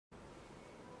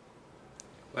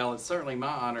Well, it's certainly my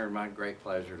honor and my great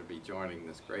pleasure to be joining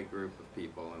this great group of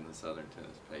people in the Southern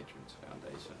Tennis Patrons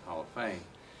Foundation Hall of Fame.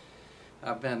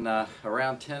 I've been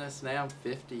around tennis now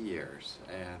 50 years,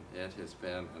 and it has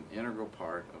been an integral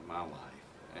part of my life.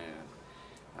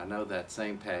 And I know that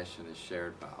same passion is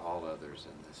shared by all others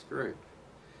in this group.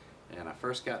 And I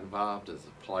first got involved as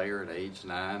a player at age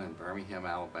 9 in Birmingham,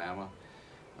 Alabama,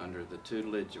 under the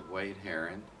tutelage of Wade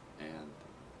Herron, and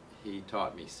he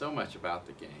taught me so much about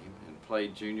the game and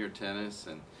played junior tennis,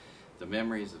 and the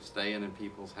memories of staying in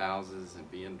people's houses and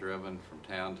being driven from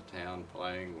town to town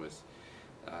playing was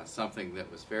something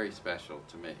that was very special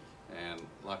to me. And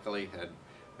luckily had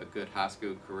a good high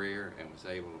school career and was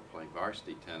able to play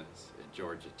varsity tennis at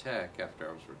Georgia Tech after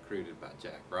I was recruited by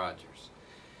Jack Rogers.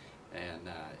 And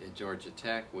at Georgia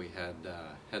Tech we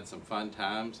had some fun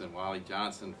times, and Wally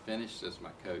Johnson finished as my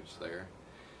coach there.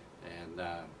 And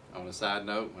on a side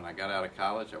note, when I got out of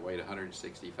college, I weighed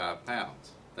 165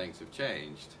 pounds. Things have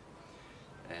changed.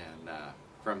 And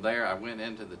from there, I went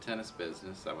into the tennis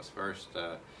business. I was first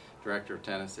director of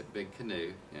tennis at Big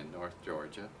Canoe in North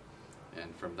Georgia.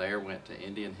 And from there, went to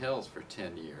Indian Hills for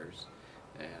 10 years.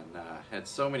 And had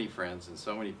so many friends and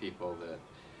so many people that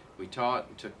we taught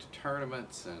and took to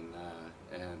tournaments.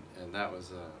 And that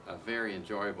was a very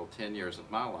enjoyable 10 years of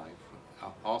my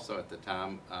life. Also at the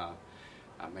time,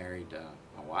 I married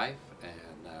my wife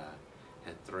and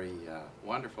had 3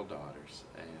 wonderful daughters,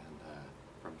 and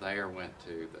from there went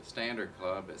to the Standard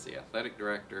Club as the athletic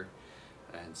director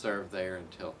and served there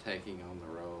until taking on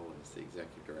the role as the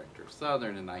executive director of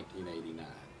Southern in 1989.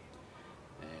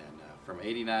 And from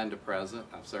 '89 to present,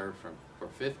 I've served for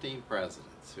 15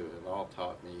 presidents who have all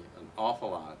taught me an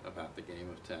awful lot about the game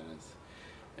of tennis,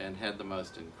 and had the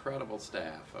most incredible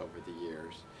staff over the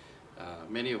years.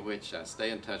 Many of which I stay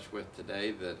in touch with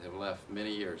today that have left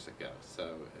many years ago.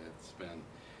 So it's been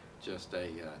just a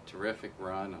terrific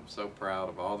run. I'm so proud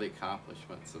of all the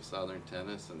accomplishments of Southern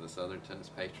Tennis and the Southern Tennis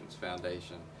Patrons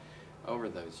Foundation over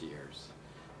those years.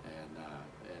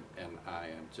 And I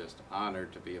am just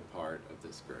honored to be a part of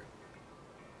this group.